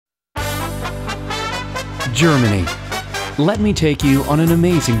Germany. Let me take you on an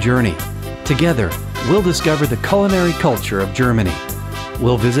amazing journey. Together, we'll discover the culinary culture of Germany.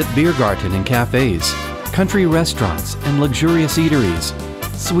 We'll visit Biergarten and cafes, country restaurants and luxurious eateries,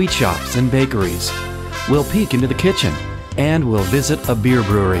 sweet shops and bakeries. We'll peek into the kitchen, and we'll visit a beer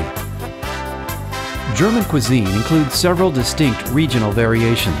brewery. German cuisine includes several distinct regional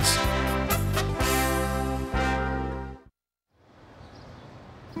variations.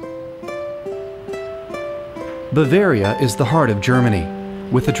 Bavaria is the heart of Germany,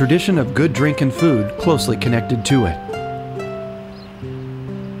 with a tradition of good drink and food closely connected to it.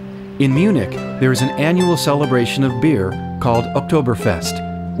 In Munich, there is an annual celebration of beer called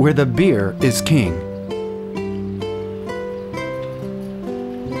Oktoberfest, where the beer is king.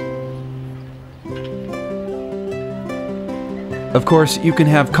 Of course, you can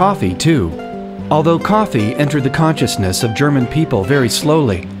have coffee too. Although coffee entered the consciousness of German people very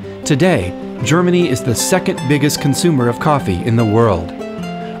slowly, today, Germany is the second biggest consumer of coffee in the world.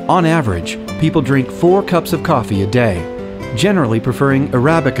 On average, people drink 4 cups of coffee a day, generally preferring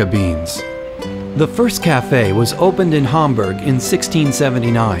Arabica beans. The first cafe was opened in Hamburg in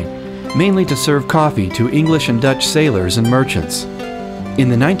 1679, mainly to serve coffee to English and Dutch sailors and merchants. In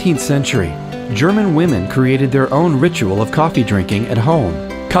the 19th century, German women created their own ritual of coffee drinking at home,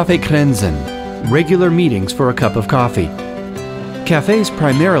 Kaffeekränzen, regular meetings for a cup of coffee. Cafes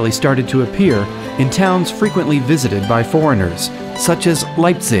primarily started to appear in towns frequently visited by foreigners, such as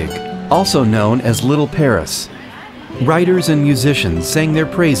Leipzig, also known as Little Paris. Writers and musicians sang their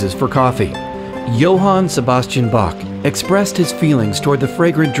praises for coffee. Johann Sebastian Bach expressed his feelings toward the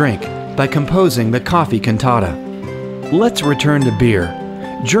fragrant drink by composing the Coffee Cantata. Let's return to beer.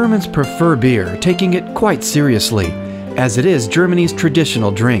 Germans prefer beer, taking it quite seriously, as it is Germany's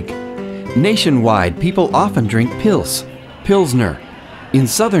traditional drink. Nationwide, people often drink Pils, Pilsner. In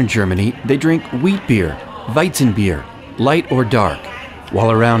southern Germany, they drink wheat beer, Weizenbier, light or dark,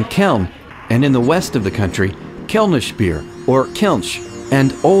 while around Keln and in the west of the country, Kölnisch beer or Kelch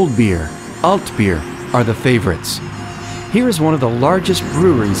and old beer, Altbier, are the favorites. Here is one of the largest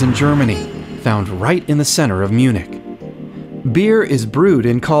breweries in Germany, found right in the center of Munich. Beer is brewed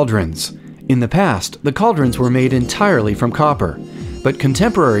in cauldrons. In the past, the cauldrons were made entirely from copper, but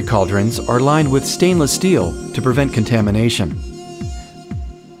contemporary cauldrons are lined with stainless steel to prevent contamination.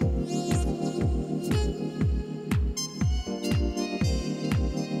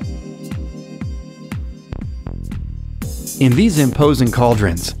 In these imposing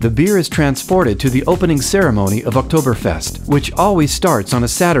cauldrons, the beer is transported to the opening ceremony of Oktoberfest, which always starts on a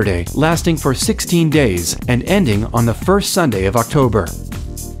Saturday, lasting for 16 days and ending on the first Sunday of October.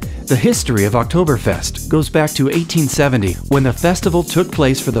 The history of Oktoberfest goes back to 1870, when the festival took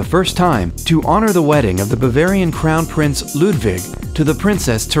place for the first time to honor the wedding of the Bavarian Crown Prince Ludwig to the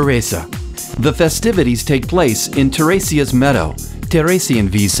Princess Theresa. The festivities take place in Theresias Meadow,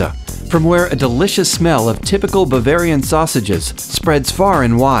 Theresienwiese, from where a delicious smell of typical Bavarian sausages spreads far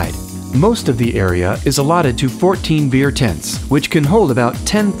and wide. Most of the area is allotted to 14 beer tents, which can hold about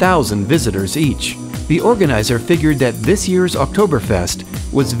 10,000 visitors each. The organizer figured that this year's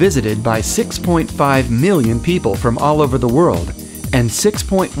Oktoberfest was visited by 6.5 million people from all over the world, and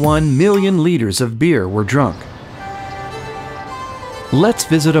 6.1 million liters of beer were drunk. Let's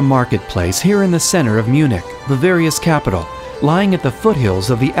visit a marketplace here in the center of Munich, Bavaria's capital, lying at the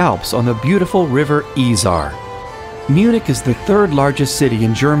foothills of the Alps on the beautiful river Isar. Munich is the 3rd largest city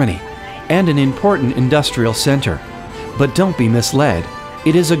in Germany and an important industrial center. But don't be misled.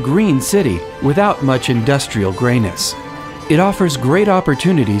 It is a green city without much industrial grayness. It offers great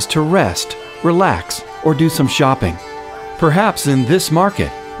opportunities to rest, relax, or do some shopping. Perhaps in this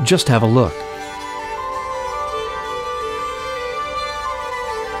market, just have a look.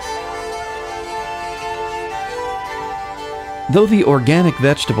 Though the organic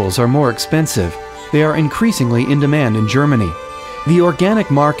vegetables are more expensive, they are increasingly in demand in Germany. The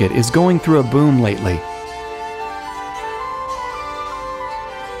organic market is going through a boom lately.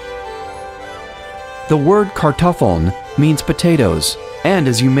 The word Kartoffeln means potatoes, and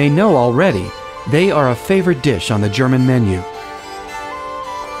as you may know already, they are a favorite dish on the German menu.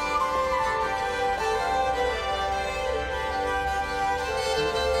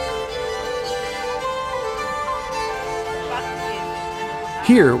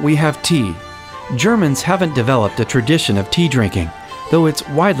 Here we have tea. Germans haven't developed a tradition of tea drinking, though it's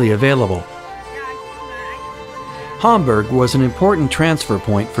widely available. Hamburg was an important transfer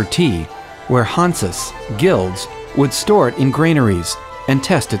point for tea, where Hanses, guilds, would store it in granaries and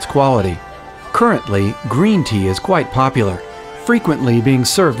test its quality. Currently, green tea is quite popular, frequently being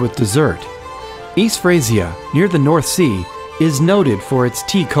served with dessert. East Frisia, near the North Sea, is noted for its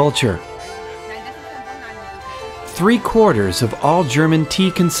tea culture. 3/4 of all German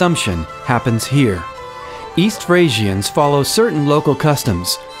tea consumption happens here. East Frisians follow certain local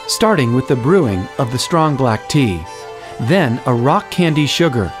customs, starting with the brewing of the strong black tea. Then a rock candy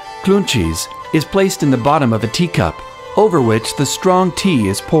sugar, kluntjes, is placed in the bottom of a teacup, over which the strong tea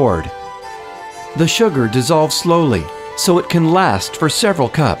is poured. The sugar dissolves slowly, so it can last for several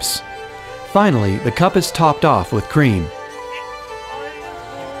cups. Finally, the cup is topped off with cream.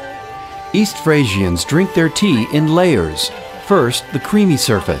 East Frisians drink their tea in layers. First, the creamy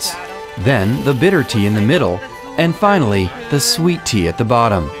surface, then the bitter tea in the middle, and finally, the sweet tea at the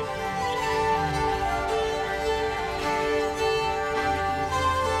bottom.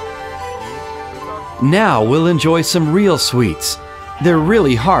 Now we'll enjoy some real sweets. They're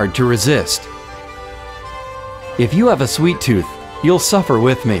really hard to resist. If you have a sweet tooth, you'll suffer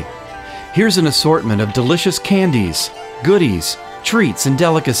with me. Here's an assortment of delicious candies, goodies, treats, and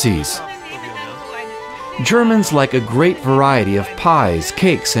delicacies. Germans like a great variety of pies,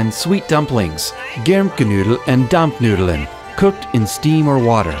 cakes, and sweet dumplings, Germknödel and Dampfnudeln, cooked in steam or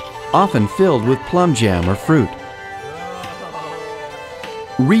water, often filled with plum jam or fruit.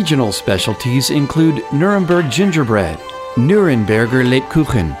 Regional specialties include Nuremberg gingerbread, Nürnberger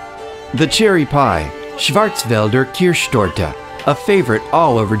Lebkuchen, the cherry pie, Schwarzwälder Kirschtorte, a favorite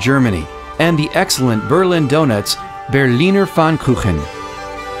all over Germany, and the excellent Berlin donuts, Berliner Pfannkuchen.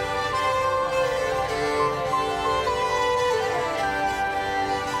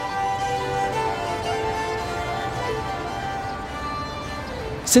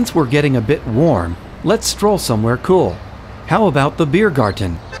 Since we're getting a bit warm, let's stroll somewhere cool. How about the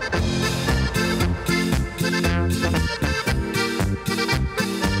Biergarten?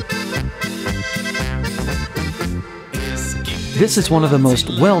 This is one of the most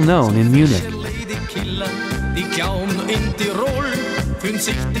well-known in Munich.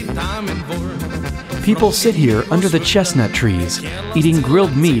 People sit here under the chestnut trees, eating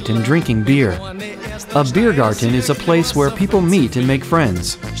grilled meat and drinking beer. A Biergarten is a place where people meet and make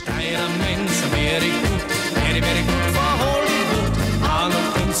friends.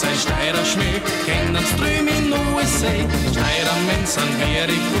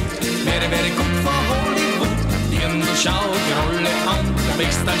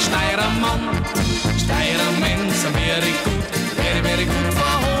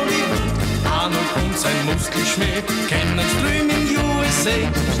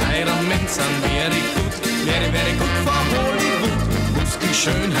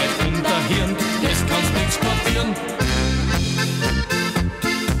 Schönheit und der Hirn, es kannst nichts passieren.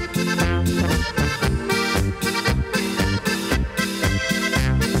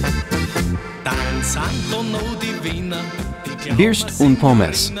 Wurst und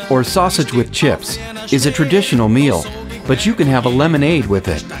Pommes, or sausage with chips, is a traditional meal, but you can have a lemonade with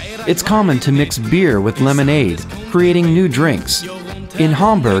it. It's common to mix beer with lemonade, creating new drinks. In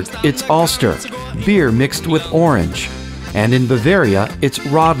Hamburg, it's Ulster, beer mixed with orange. And in Bavaria, it's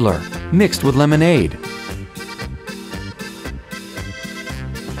Radler, mixed with lemonade.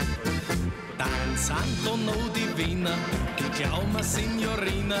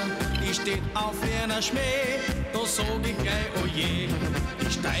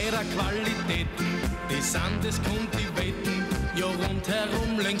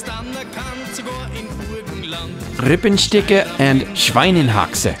 Rippensticke and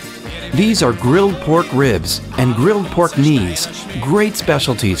Schweinenhaxe. These are grilled pork ribs and grilled pork knees, great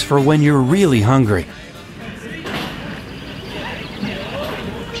specialties for when you're really hungry.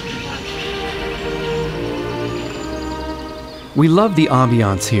 We love the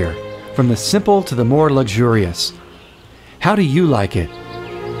ambiance here, from the simple to the more luxurious. How do you like it?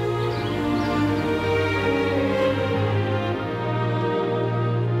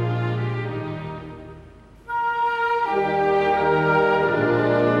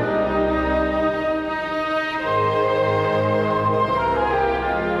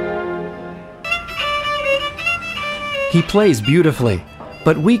 He plays beautifully,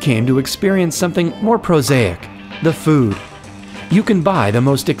 but we came to experience something more prosaic, the food. You can buy the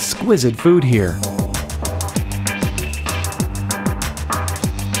most exquisite food here.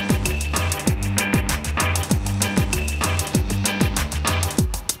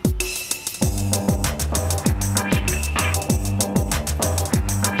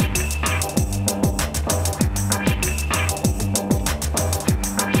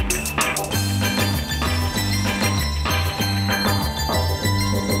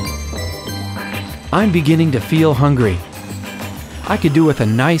 I'm beginning to feel hungry. I could do with a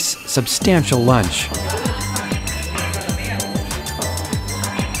nice, substantial lunch.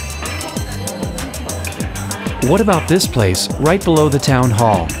 What about this place right below the town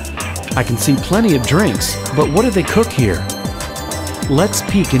hall? I can see plenty of drinks, but what do they cook here? Let's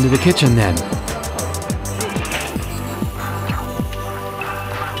peek into the kitchen then.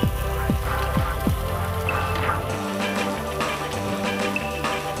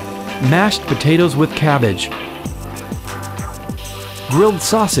 Mashed potatoes with cabbage, grilled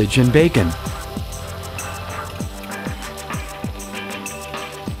sausage and bacon,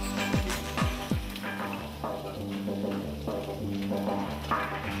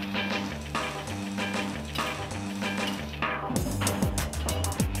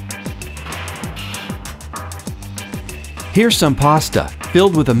 here's some pasta,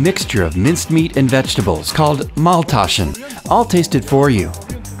 filled with a mixture of minced meat and vegetables called Maltaschen. I'll taste it for you.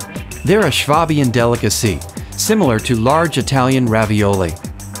 They're a Schwabian delicacy, similar to large Italian ravioli.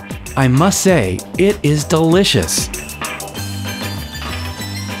 I must say, it is delicious.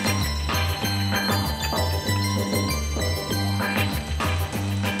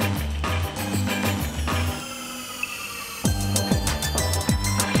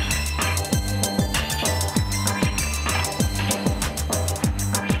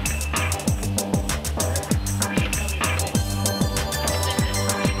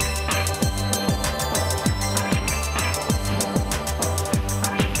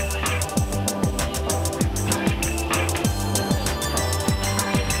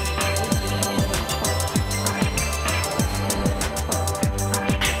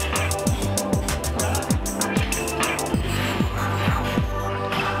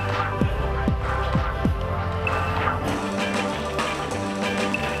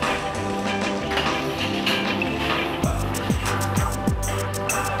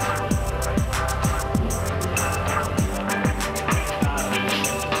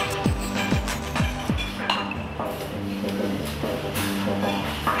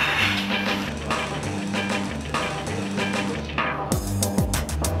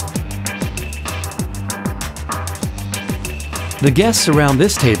 The guests around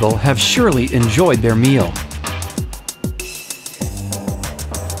this table have surely enjoyed their meal.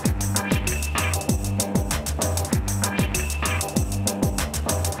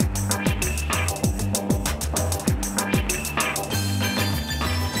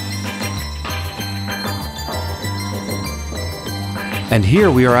 And here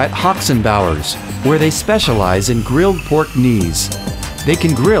we are at Hoxenbauer's, where they specialize in grilled pork knees. They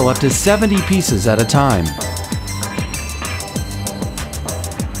can grill up to 70 pieces at a time.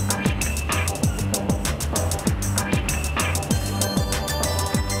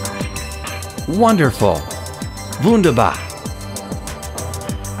 Wonderful! Wunderbar!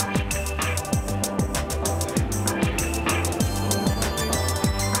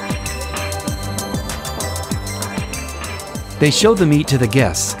 They show the meat to the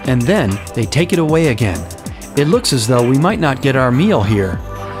guests, and then they take it away again. It looks as though we might not get our meal here.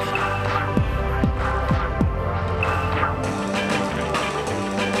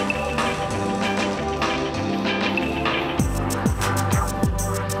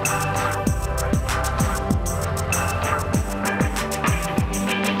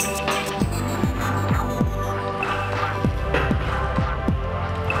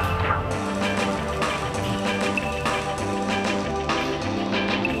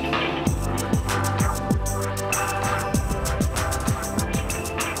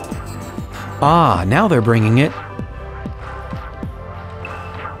 Ah, now they're bringing it.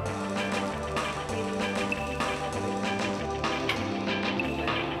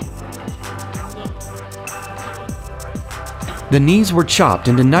 The knees were chopped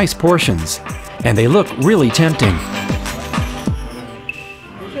into nice portions, and they look really tempting.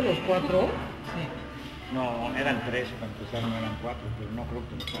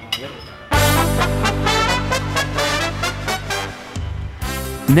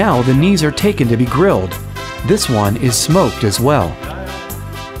 Now the knees are taken to be grilled. This one is smoked as well.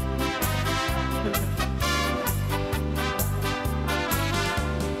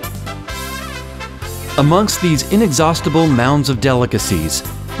 Amongst these inexhaustible mounds of delicacies,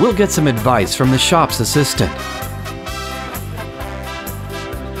 we'll get some advice from the shop's assistant.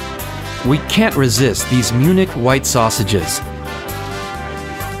 We can't resist these Munich white sausages.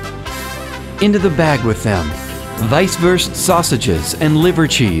 Into the bag with them. Weisswurst sausages and liver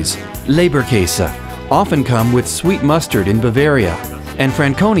cheese, Leberkäse, often come with sweet mustard in Bavaria, and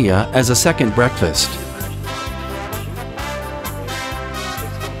Franconia as a second breakfast.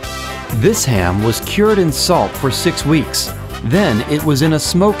 This ham was cured in salt for 6 weeks. Then it was in a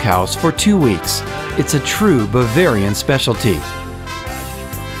smokehouse for 2 weeks. It's a true Bavarian specialty.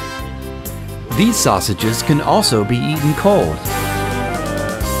 These sausages can also be eaten cold.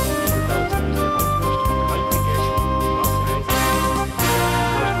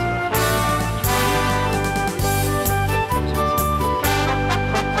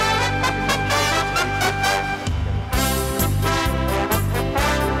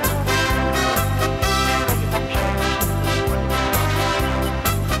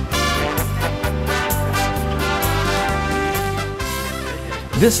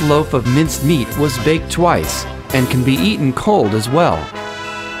 This loaf of minced meat was baked twice and can be eaten cold as well.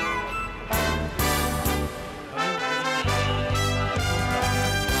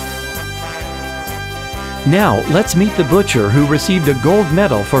 Now, let's meet the butcher who received a gold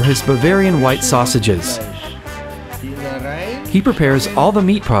medal for his Bavarian white sausages. He prepares all the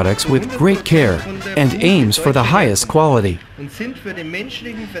meat products with great care and aims for the highest quality.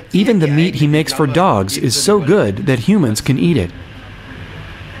 Even the meat he makes for dogs is so good that humans can eat it.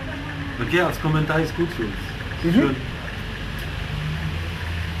 Okay, als Kommentar ist gut für uns. Schön.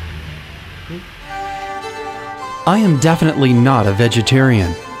 I am definitely not a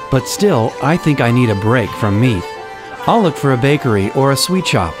vegetarian, but still, I think I need a break from meat. I'll look for a bakery or a sweet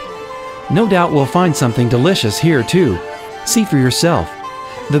shop. No doubt we'll find something delicious here too. See for yourself.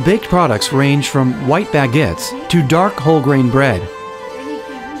 The baked products range from white baguettes to dark whole grain bread.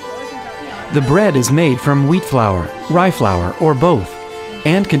 The bread is made from wheat flour, rye flour, or both,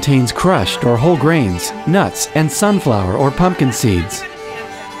 and contains crushed or whole grains, nuts, and sunflower or pumpkin seeds.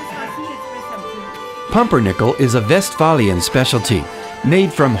 Pumpernickel is a Westphalian specialty,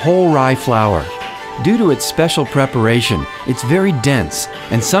 made from whole rye flour. Due to its special preparation, it's very dense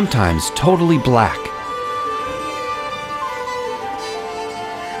and sometimes totally black.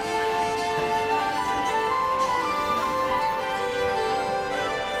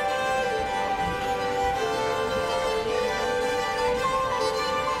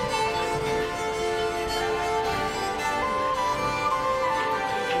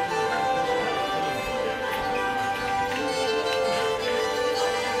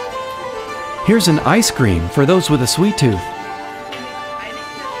 Here's an ice cream for those with a sweet tooth.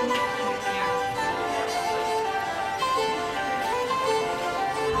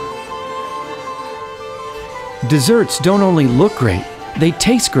 Desserts don't only look great, they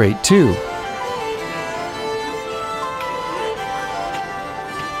taste great too.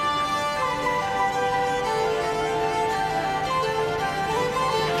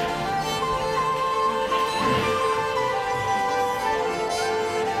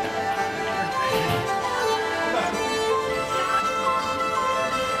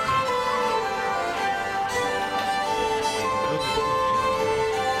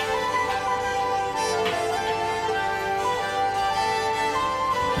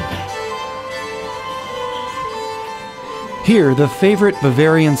 Here, the favorite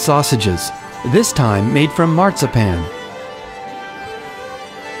Bavarian sausages, this time made from marzipan.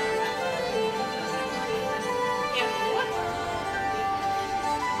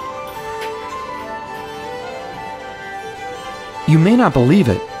 You may not believe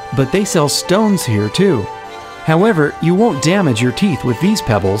it, but they sell stones here too. However, you won't damage your teeth with these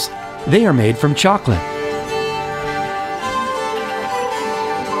pebbles. They are made from chocolate.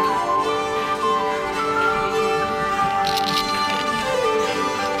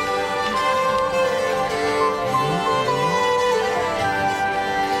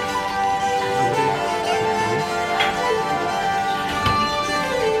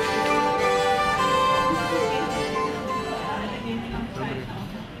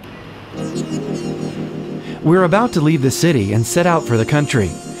 We're about to leave the city and set out for the country.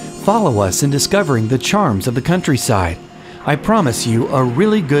 Follow us in discovering the charms of the countryside. I promise you a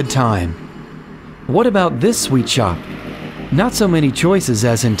really good time. What about this sweet shop? Not so many choices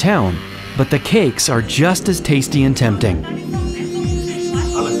as in town, but the cakes are just as tasty and tempting.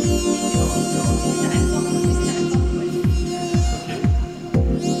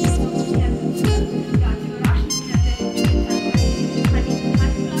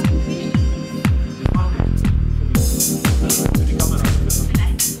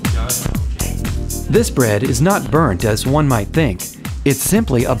 This bread is not burnt as one might think. It's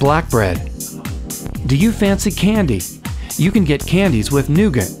simply a black bread. Do you fancy candy? You can get candies with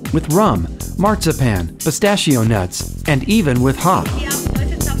nougat, with rum, marzipan, pistachio nuts, and even with hop.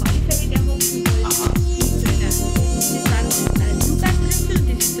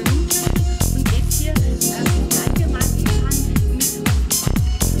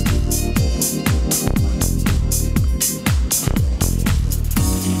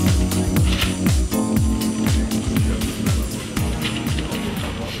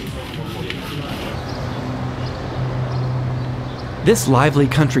 This lively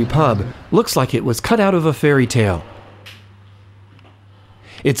country pub looks like it was cut out of a fairy tale.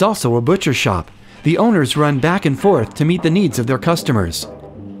 It's also a butcher shop. The owners run back and forth to meet the needs of their customers.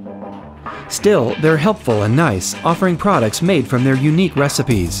 Still, they're helpful and nice, offering products made from their unique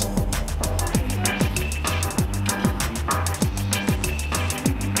recipes.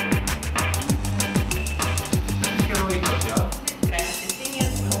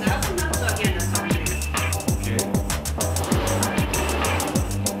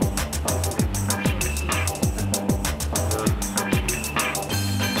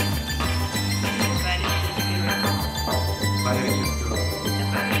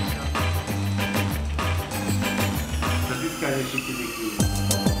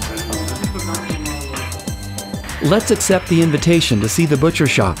 Let's accept the invitation to see the butcher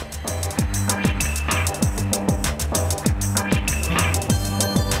shop.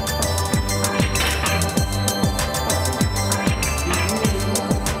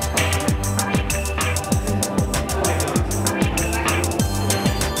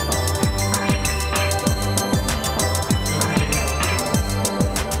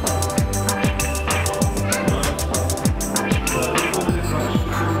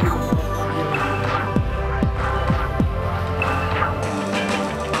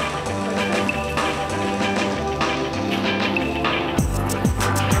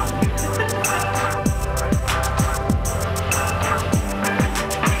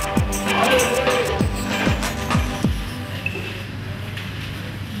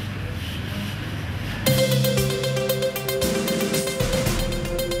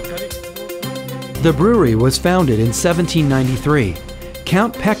 The brewery was founded in 1793.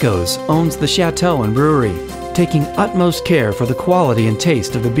 Count Pecos owns the chateau and brewery, taking utmost care for the quality and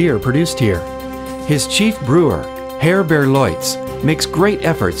taste of the beer produced here. His chief brewer, Herr Berleutz, makes great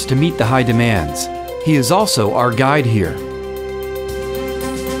efforts to meet the high demands. He is also our guide here.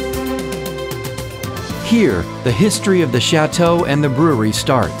 Here, the history of the chateau and the brewery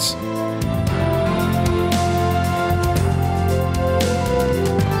starts.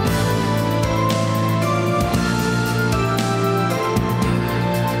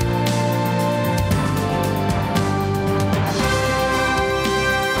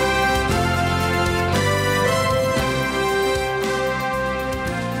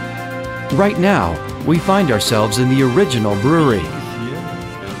 Right now, we find ourselves in the original brewery.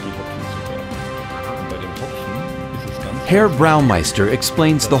 Herr Braumeister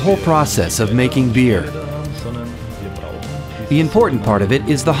explains the whole process of making beer. The important part of it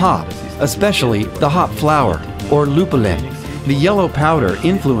is the hop, especially the hop flower, or lupulin, the yellow powder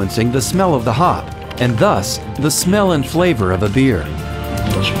influencing the smell of the hop, and thus the smell and flavor of a beer.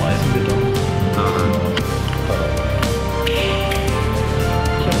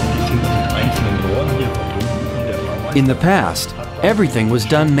 In the past, everything was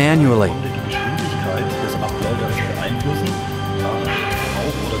done manually.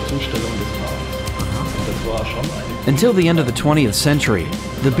 Until the end of the 20th century,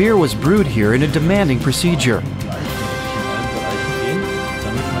 the beer was brewed here in a demanding procedure.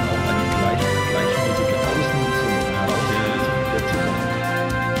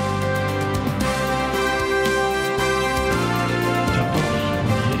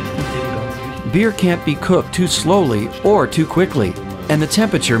 Beer can't be cooked too slowly or too quickly, and the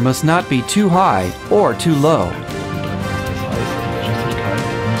temperature must not be too high or too low.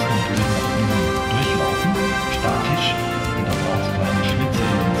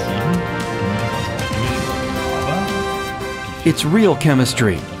 It's real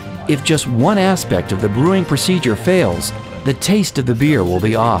chemistry. If just one aspect of the brewing procedure fails, the taste of the beer will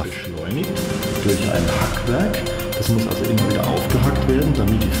be off. Das muss also immer wieder aufgehackt werden,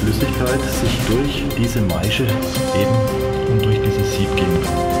 damit die Flüssigkeit sich durch diese Maische eben und durch dieses Sieb gehen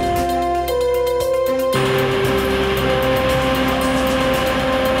kann.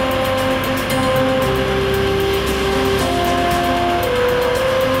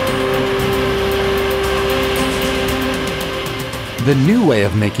 The new way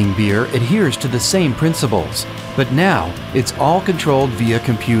of making beer adheres to the same principles, but now it's all controlled via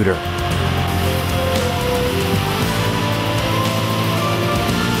computer.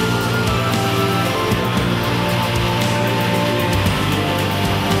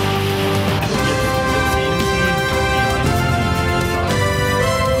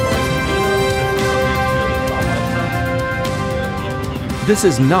 This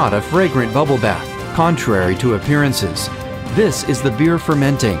is not a fragrant bubble bath, contrary to appearances. This is the beer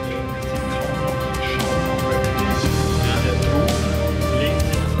fermenting.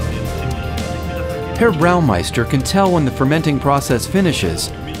 Herr Braumeister can tell when the fermenting process finishes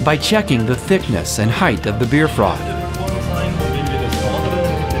by checking the thickness and height of the beer froth.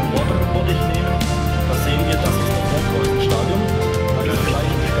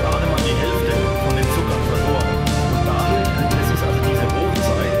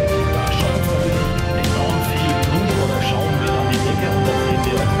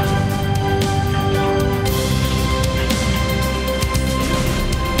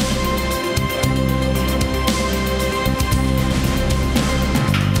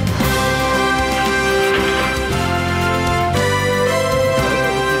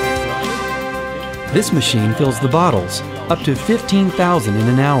 This machine fills the bottles, up to 15,000 in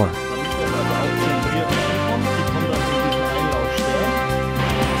an hour.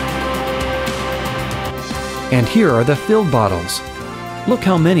 And here are the filled bottles. Look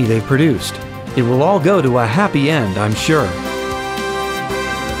how many they've produced. It will all go to a happy end, I'm sure.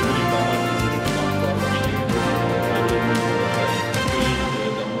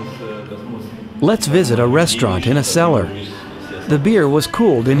 Let's visit a restaurant in a cellar. The beer was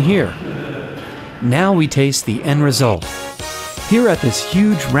cooled in here. Now we taste the end result. Here at this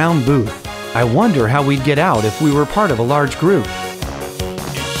huge round booth, I wonder how we'd get out if we were part of a large group.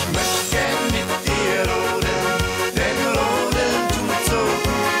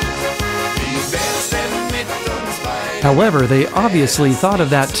 However, they obviously thought of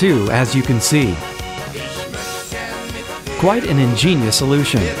that too, as you can see. Quite an ingenious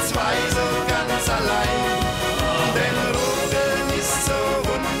solution.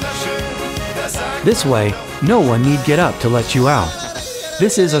 This way, no one need get up to let you out.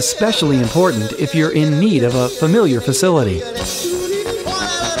 This is especially important if you're in need of a familiar facility.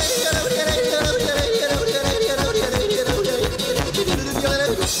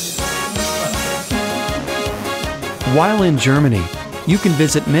 While in Germany, you can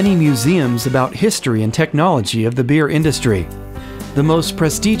visit many museums about history and technology of the beer industry. The most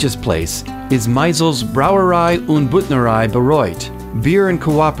prestigious place is Meisel's Brauerei und Büttnerei Bayreuth Beer and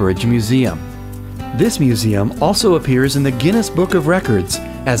Cooperage Museum. This museum also appears in the Guinness Book of Records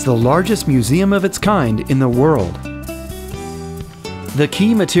as the largest museum of its kind in the world. The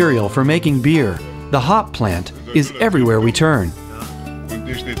key material for making beer, the hop plant, is everywhere we turn. Und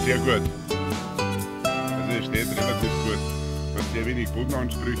die steht sehr gut. Also es steht relativ gut. Was sehr wenig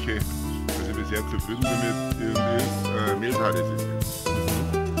Bodenansprüche, also ich bin sehr zufrieden damit, irgendwie ist Mehlteiles.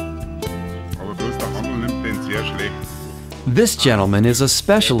 Aber bloß der Handel nimmt den sehr schlecht. This gentleman is a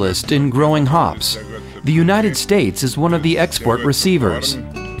specialist in growing hops. The United States is one of the export receivers.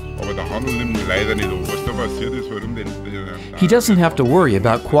 Aber der Handel nimmt ihn leider nicht an. Was da passiert ist, warum denn? He doesn't have to worry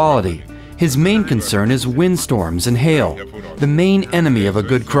about quality. His main concern is windstorms and hail, the main enemy of a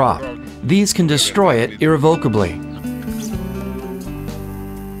good crop. These can destroy it irrevocably.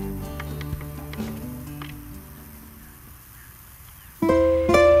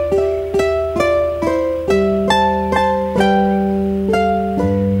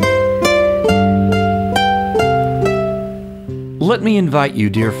 Let me invite you,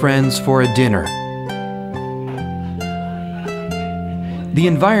 dear friends, for a dinner. The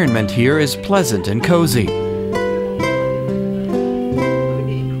environment here is pleasant and cozy.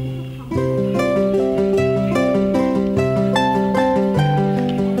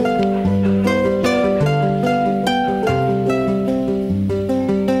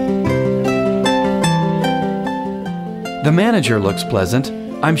 The manager looks pleasant.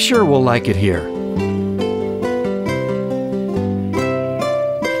 I'm sure we'll like it here.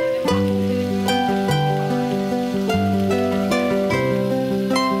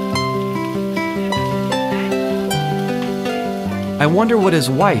 I wonder what his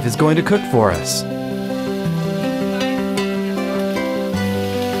wife is going to cook for us.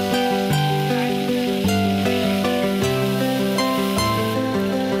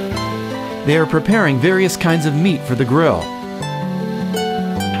 They are preparing various kinds of meat for the grill.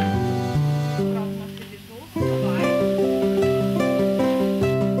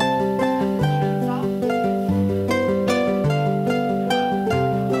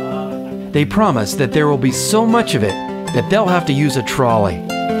 They promise that there will be so much of it that they'll have to use a trolley.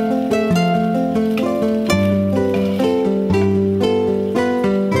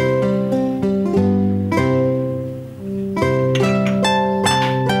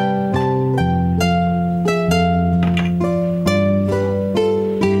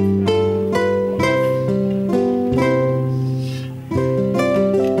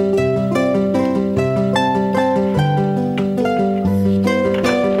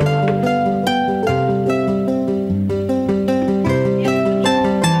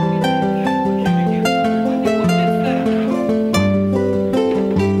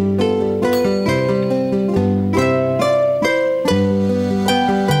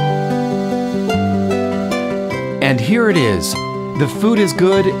 And here it is. The food is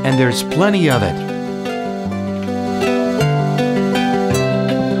good and there's plenty of it.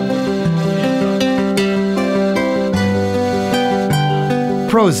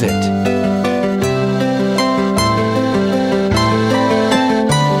 Prosit!